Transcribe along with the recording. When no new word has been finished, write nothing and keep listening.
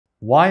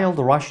While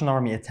the Russian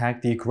army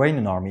attacked the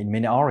Ukrainian army in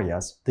many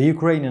areas, the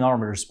Ukrainian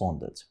army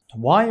responded.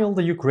 While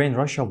the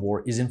Ukraine-Russia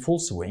war is in full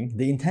swing,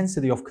 the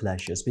intensity of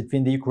clashes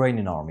between the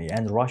Ukrainian army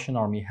and the Russian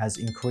army has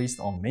increased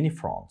on many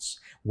fronts.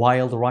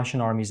 While the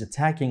Russian army is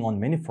attacking on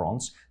many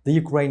fronts, the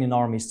Ukrainian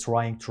army is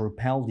trying to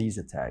repel these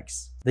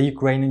attacks. The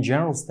Ukrainian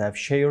General Staff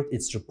shared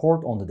its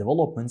report on the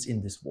developments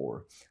in this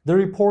war. The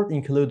report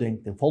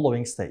including the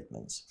following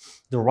statements.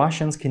 The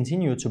Russians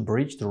continue to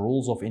breach the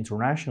rules of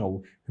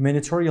international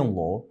humanitarian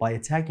law by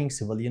attacking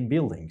civilian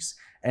buildings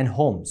and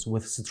homes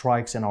with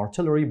strikes and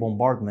artillery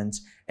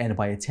bombardments and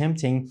by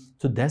attempting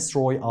to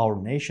destroy our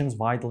nation's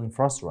vital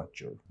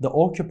infrastructure. The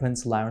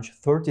occupants launched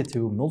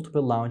 32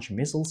 multiple-launch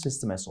missile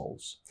system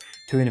assaults,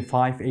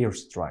 25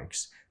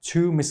 airstrikes,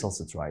 2 missile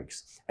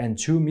strikes, and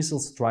 2 missile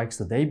strikes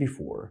the day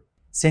before.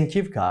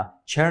 Senkivka,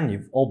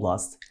 Chernihiv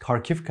Oblast,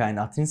 Kharkivka and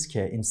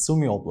Atynske in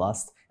Sumy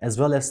Oblast, as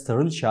well as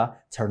Strilecha,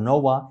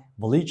 Ternova,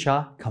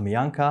 Vilcha,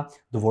 Kamianka,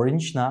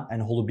 Dvorichna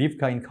and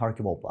Holubivka in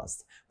Kharkiv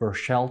Oblast were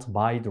shelled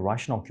by the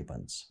Russian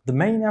occupants. The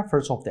main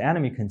efforts of the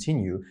enemy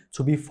continue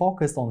to be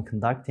focused on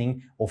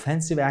conducting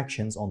offensive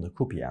actions on the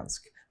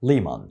Kupiansk,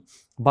 Liman,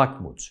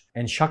 Bakhmut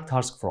and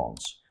Shakhtarsk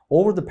fronts.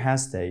 Over the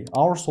past day,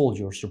 our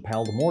soldiers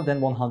repelled more than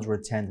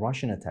 110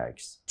 Russian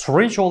attacks. To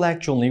reach all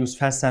actual news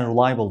fast and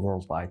reliable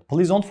worldwide,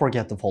 please don't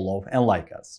forget to follow and like us.